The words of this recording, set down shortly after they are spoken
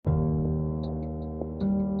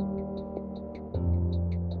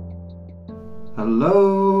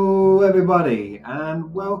Hello everybody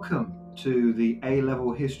and welcome to the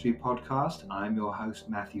A-Level History Podcast. I'm your host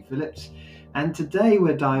Matthew Phillips, and today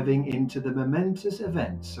we're diving into the momentous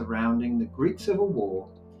events surrounding the Greek Civil War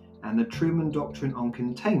and the Truman Doctrine on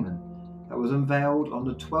containment that was unveiled on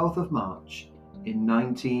the 12th of March in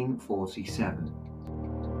 1947.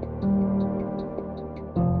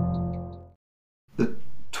 The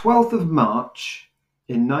 12th of March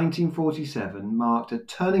in 1947 marked a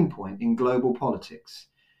turning point in global politics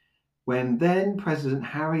when then President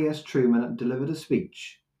Harry S. Truman delivered a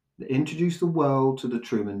speech that introduced the world to the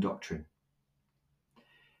Truman Doctrine.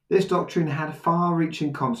 This doctrine had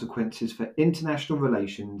far-reaching consequences for international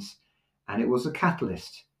relations, and it was a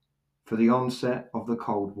catalyst for the onset of the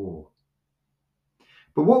Cold War.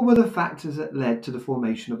 But what were the factors that led to the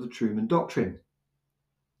formation of the Truman Doctrine?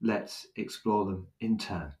 Let's explore them in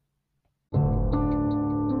turn.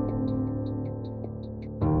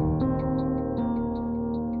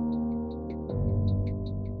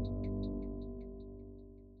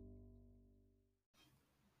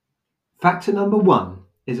 Factor number one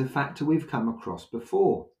is a factor we've come across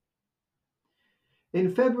before. In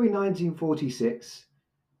February 1946,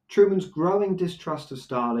 Truman's growing distrust of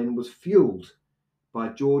Stalin was fueled by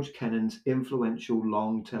George Kennan's influential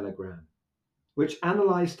long telegram, which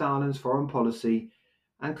analysed Stalin's foreign policy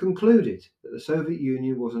and concluded that the Soviet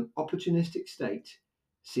Union was an opportunistic state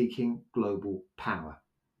seeking global power.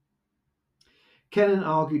 Kennan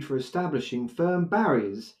argued for establishing firm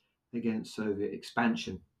barriers against Soviet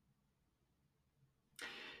expansion.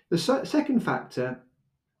 The second factor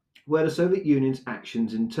were the Soviet Union's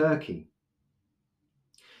actions in Turkey.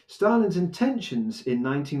 Stalin's intentions in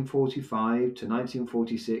 1945 to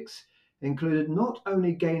 1946 included not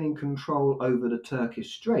only gaining control over the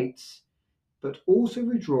Turkish Straits, but also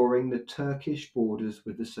redrawing the Turkish borders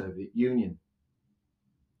with the Soviet Union.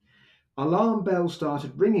 Alarm bells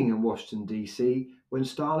started ringing in Washington, D.C. when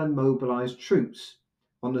Stalin mobilized troops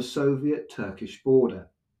on the Soviet-Turkish border,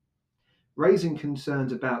 raising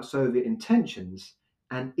concerns about Soviet intentions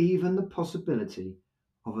and even the possibility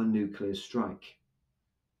of a nuclear strike.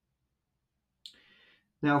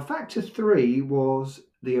 Now, factor three was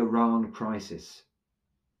the Iran crisis.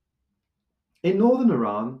 In northern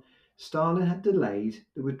Iran, Stalin had delayed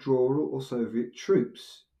the withdrawal of Soviet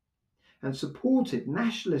troops and supported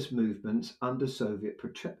nationalist movements under Soviet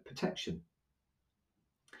protection.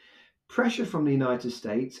 Pressure from the United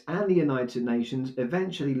States and the United Nations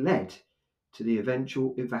eventually led to the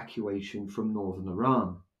eventual evacuation from northern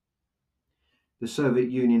Iran. The Soviet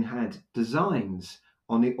Union had designs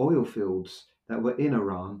on the oil fields that were in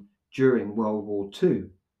Iran during World War II,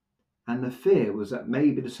 and the fear was that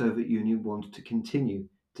maybe the Soviet Union wanted to continue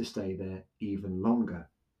to stay there even longer.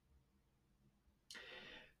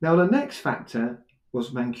 Now, the next factor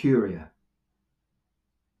was Manchuria.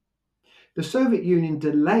 The Soviet Union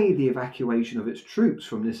delayed the evacuation of its troops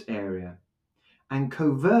from this area and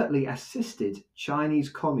covertly assisted Chinese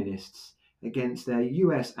communists against their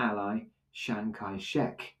US ally, Chiang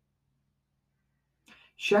Kai-shek.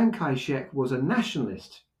 Chiang Kai-shek was a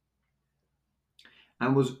nationalist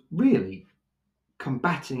and was really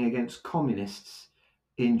combating against communists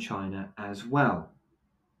in China as well.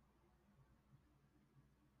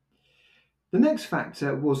 The next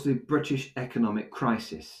factor was the British economic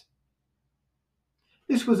crisis.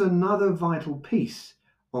 This was another vital piece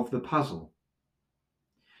of the puzzle.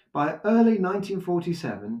 By early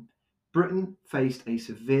 1947, Britain faced a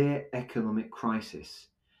severe economic crisis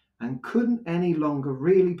and couldn't any longer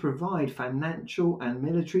really provide financial and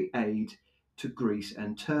military aid to Greece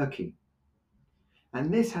and Turkey.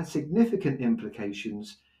 And this had significant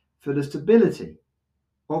implications for the stability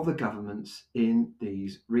of the governments in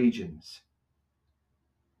these regions.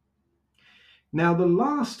 Now, the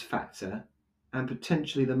last factor, and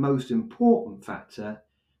potentially the most important factor,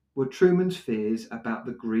 were Truman's fears about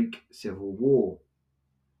the Greek Civil War.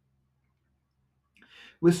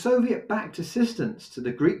 With Soviet-backed assistance to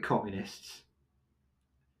the Greek communists,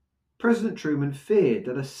 President Truman feared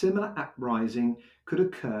that a similar uprising could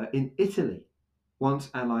occur in Italy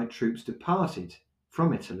once Allied troops departed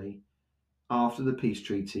from Italy after the peace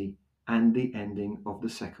treaty and the ending of the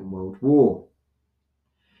Second World War.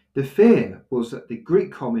 The fear was that the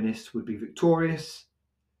Greek communists would be victorious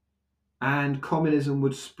and communism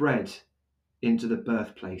would spread into the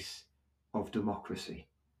birthplace of democracy.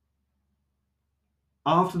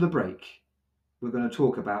 After the break, we're going to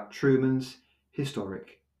talk about Truman's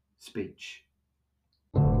historic speech.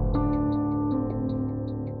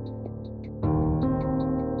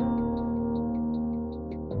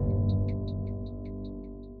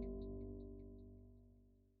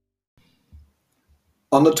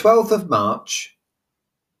 On the 12th of March,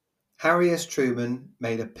 Harry S. Truman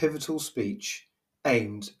made a pivotal speech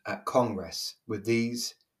aimed at Congress with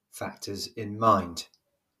these factors in mind.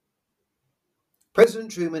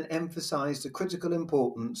 President Truman emphasized the critical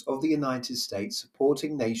importance of the United States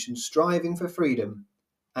supporting nations striving for freedom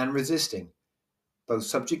and resisting both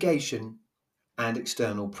subjugation and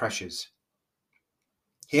external pressures.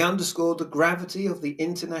 He underscored the gravity of the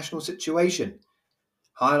international situation,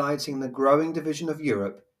 highlighting the growing division of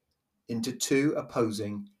Europe into two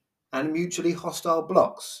opposing and mutually hostile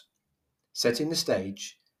blocs, setting the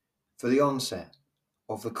stage for the onset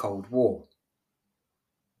of the Cold War.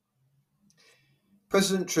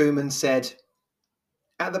 President Truman said,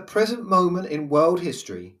 "At the present moment in world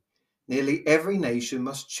history, nearly every nation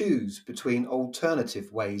must choose between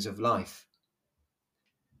alternative ways of life.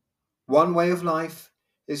 One way of life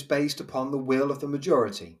is based upon the will of the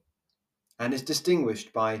majority and is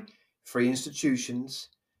distinguished by free institutions,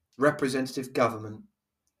 representative government,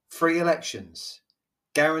 free elections,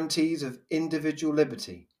 guarantees of individual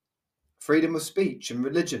liberty, freedom of speech and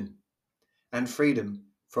religion, and freedom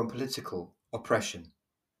from political oppression.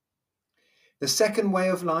 The second way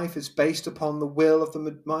of life is based upon the will of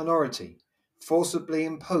the minority, forcibly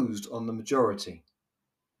imposed on the majority.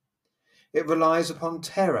 It relies upon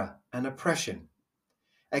terror and oppression,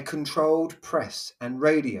 a controlled press and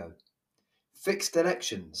radio, fixed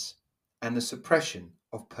elections, and the suppression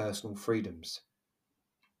of personal freedoms."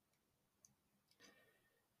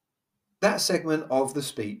 That segment of the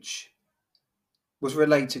speech was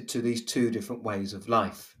related to these two different ways of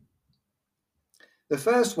life. The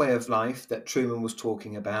first way of life that Truman was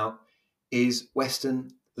talking about is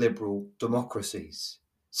Western liberal democracies,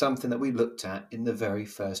 something that we looked at in the very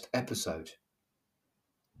first episode.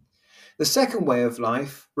 The second way of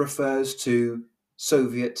life refers to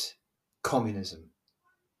Soviet communism.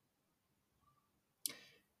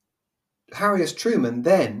 Harry S. Truman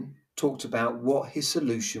then talked about what his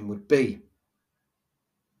solution would be.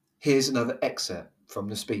 Here's another excerpt from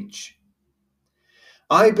the speech.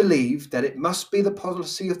 "I believe that it must be the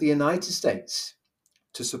policy of the United States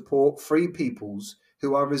to support free peoples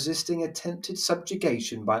who are resisting attempted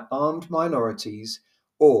subjugation by armed minorities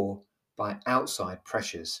or by outside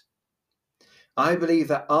pressures. I believe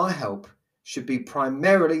that our help should be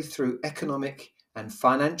primarily through economic and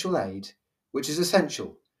financial aid, which is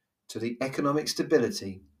essential to the economic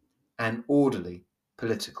stability and orderly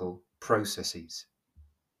political processes."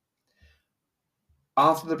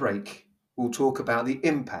 After the break, we'll talk about the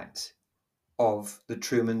impact of the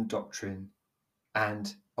Truman Doctrine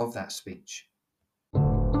and of that speech.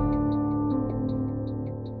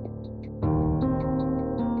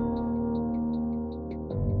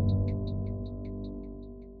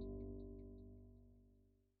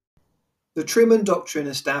 The Truman Doctrine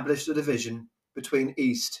established a division between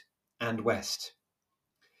East and West,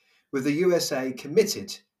 with the USA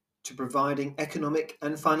committed to providing economic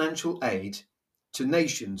and financial aid to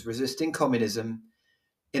nations resisting communism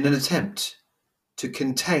in an attempt to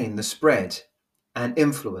contain the spread and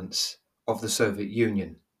influence of the Soviet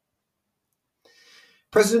Union.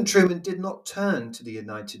 President Truman did not turn to the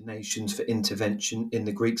United Nations for intervention in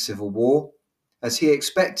the Greek Civil War, as he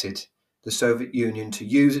expected the Soviet Union to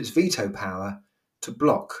use its veto power to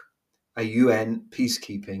block a UN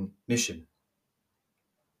peacekeeping mission.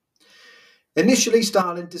 Initially,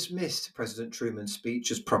 Stalin dismissed President Truman's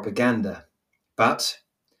speech as propaganda, but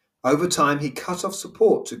over time he cut off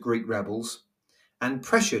support to Greek rebels and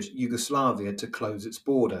pressured Yugoslavia to close its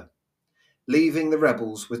border, leaving the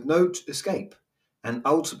rebels with no escape and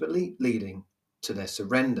ultimately leading to their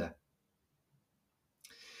surrender.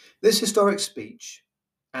 This historic speech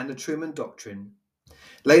and the Truman Doctrine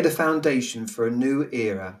laid a foundation for a new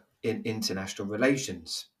era in international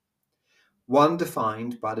relations, one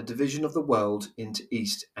defined by the division of the world into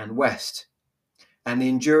East and West, and the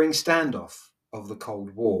enduring standoff of the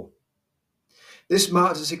Cold War. This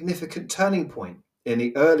marked a significant turning point in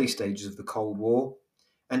the early stages of the Cold War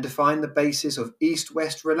and defined the basis of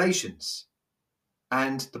East-West relations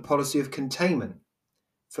and the policy of containment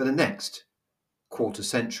for the next quarter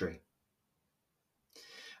century.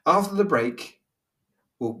 After the break,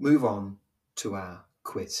 we'll move on to our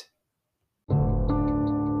quiz.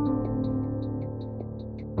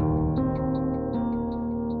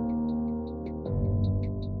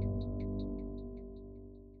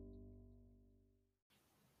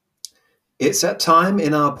 It's that time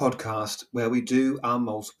in our podcast where we do our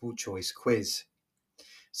multiple choice quiz.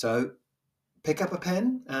 So pick up a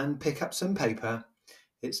pen and pick up some paper.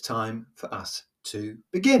 It's time for us to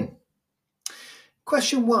begin.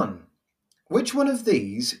 Question 1. Which one of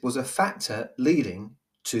these was a factor leading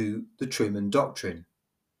to the Truman Doctrine?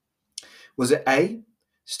 Was it A,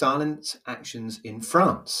 Stalin's actions in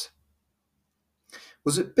France?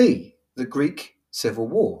 Was it B, the Greek Civil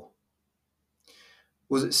War?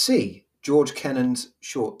 Was it C, George Kennan's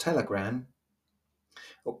short telegram?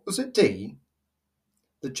 Or was it D,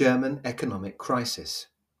 the German economic crisis?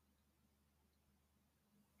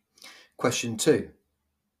 Question 2.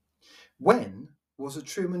 When was the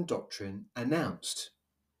Truman Doctrine announced?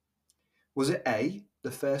 Was it A,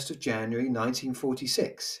 the 1st of January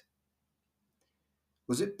 1946?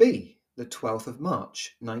 Was it B, the 12th of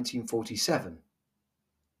March 1947?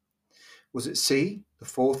 Was it C, the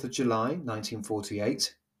 4th of July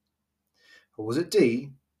 1948? Or was it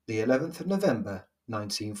D, the 11th of November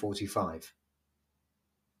 1945?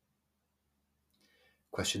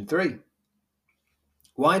 Question 3.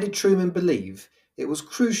 Why did Truman believe it was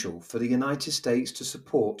crucial for the United States to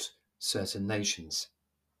support certain nations?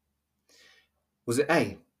 Was it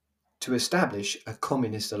A, to establish a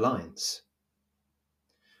communist alliance?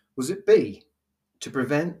 Was it B, to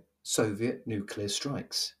prevent Soviet nuclear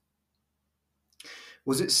strikes?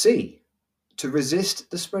 Was it C, to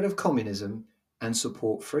resist the spread of communism and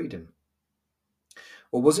support freedom?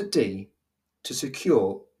 Or was it D, to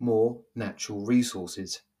secure more natural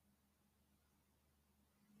resources?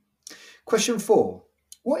 Question 4.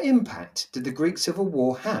 What impact did the Greek Civil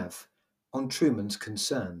War have on Truman's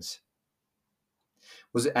concerns?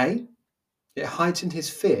 Was it A, it heightened his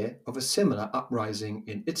fear of a similar uprising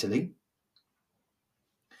in Italy?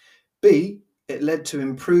 B, it led to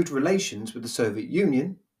improved relations with the Soviet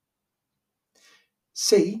Union?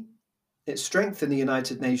 C, it strengthened the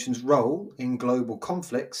United Nations' role in global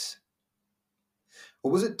conflicts?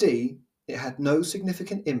 Or was it D, it had no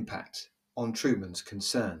significant impact on Truman's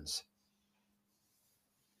concerns?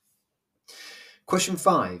 Question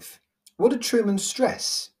 5. What did Truman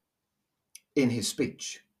stress in his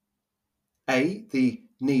speech? A, the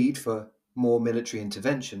need for more military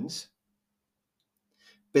interventions.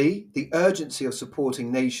 B, the urgency of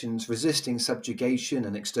supporting nations resisting subjugation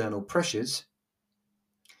and external pressures.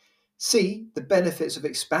 C, the benefits of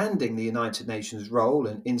expanding the United Nations' role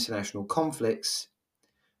in international conflicts.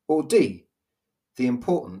 Or D, the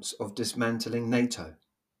importance of dismantling NATO.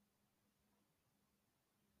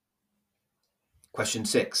 Question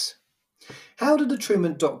 6. How did the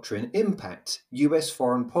Truman Doctrine impact US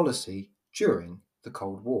foreign policy during the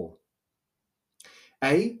Cold War?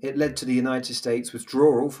 A, it led to the United States'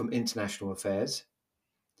 withdrawal from international affairs.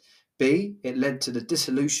 B, it led to the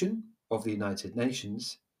dissolution of the United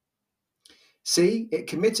Nations. C, it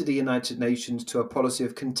committed the United Nations to a policy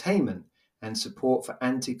of containment and support for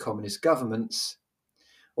anti-communist governments.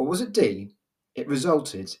 Or was it D, it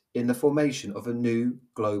resulted in the formation of a new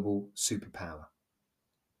global superpower?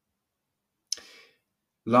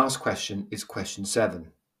 Last question is question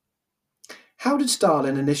 7. How did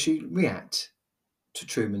Stalin initially react to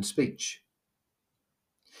Truman's speech?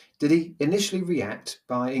 Did he initially react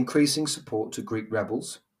by increasing support to Greek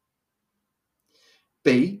rebels?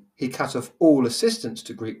 B, he cut off all assistance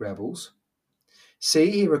to Greek rebels.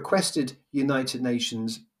 C, he requested United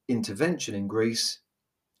Nations intervention in Greece.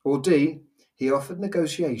 Or D, he offered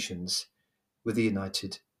negotiations with the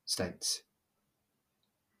United States.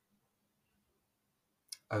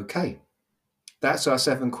 Okay, that's our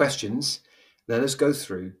 7 questions. Let us go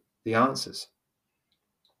through the answers.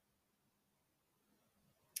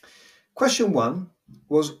 Question 1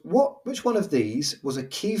 was which one of these was a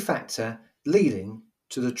key factor leading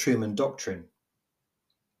to the Truman Doctrine?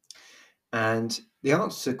 And the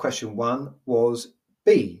answer to question 1 was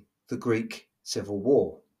B, the Greek Civil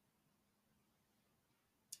War.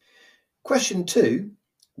 Question 2,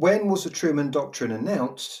 when was the Truman Doctrine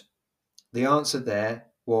announced? The answer there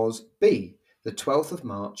was B, the 12th of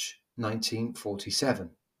March 1947.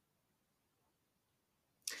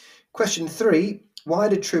 Question 3, why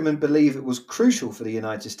did Truman believe it was crucial for the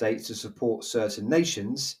United States to support certain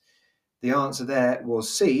nations? The answer there was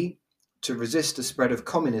C, to resist the spread of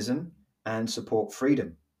communism and support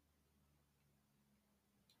freedom.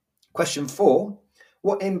 Question 4,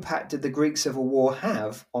 what impact did the Greek Civil War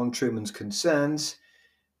have on Truman's concerns?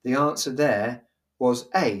 The answer there was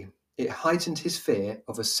A, it heightened his fear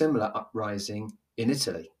of a similar uprising in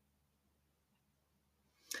Italy.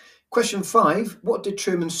 Question 5, what did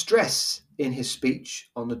Truman stress in his speech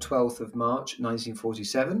on the 12th of March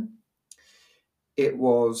 1947? It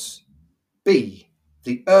was B,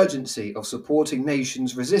 the urgency of supporting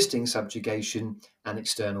nations resisting subjugation and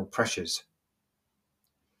external pressures.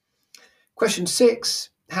 Question 6,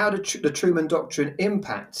 how did the Truman Doctrine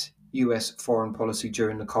impact US foreign policy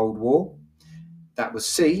during the Cold War? That was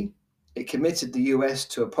C, it committed the US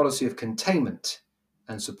to a policy of containment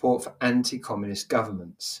and support for anti-communist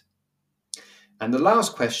governments. And the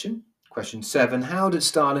last question, question 7, how did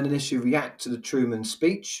Stalin initially react to the Truman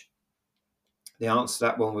speech? The answer to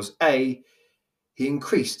that one was A, he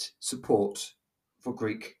increased support for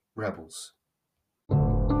Greek rebels.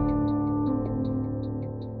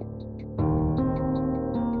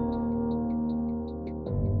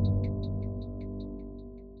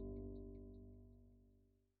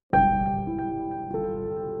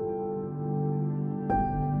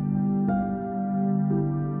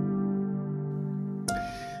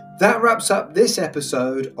 That wraps up this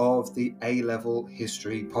episode of the A-Level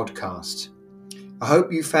History Podcast. I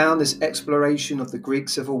hope you found this exploration of the Greek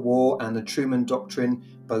Civil War and the Truman Doctrine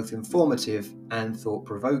both informative and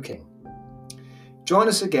thought-provoking. Join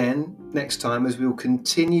us again next time as we'll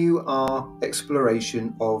continue our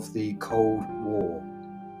exploration of the Cold War.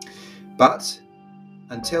 But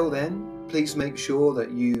until then, please make sure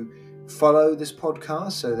that you follow this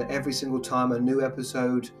podcast so that every single time a new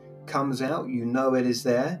episode comes out, you know it is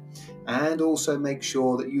there. And also make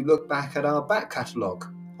sure that you look back at our back catalogue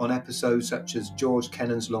on episodes such as George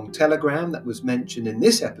Kennan's Long Telegram that was mentioned in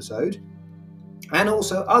this episode, and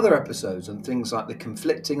also other episodes on things like the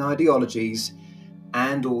conflicting ideologies,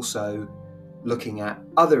 and also looking at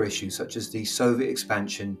other issues such as the Soviet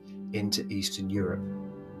expansion into Eastern Europe.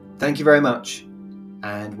 Thank you very much,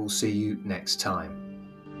 and we'll see you next time.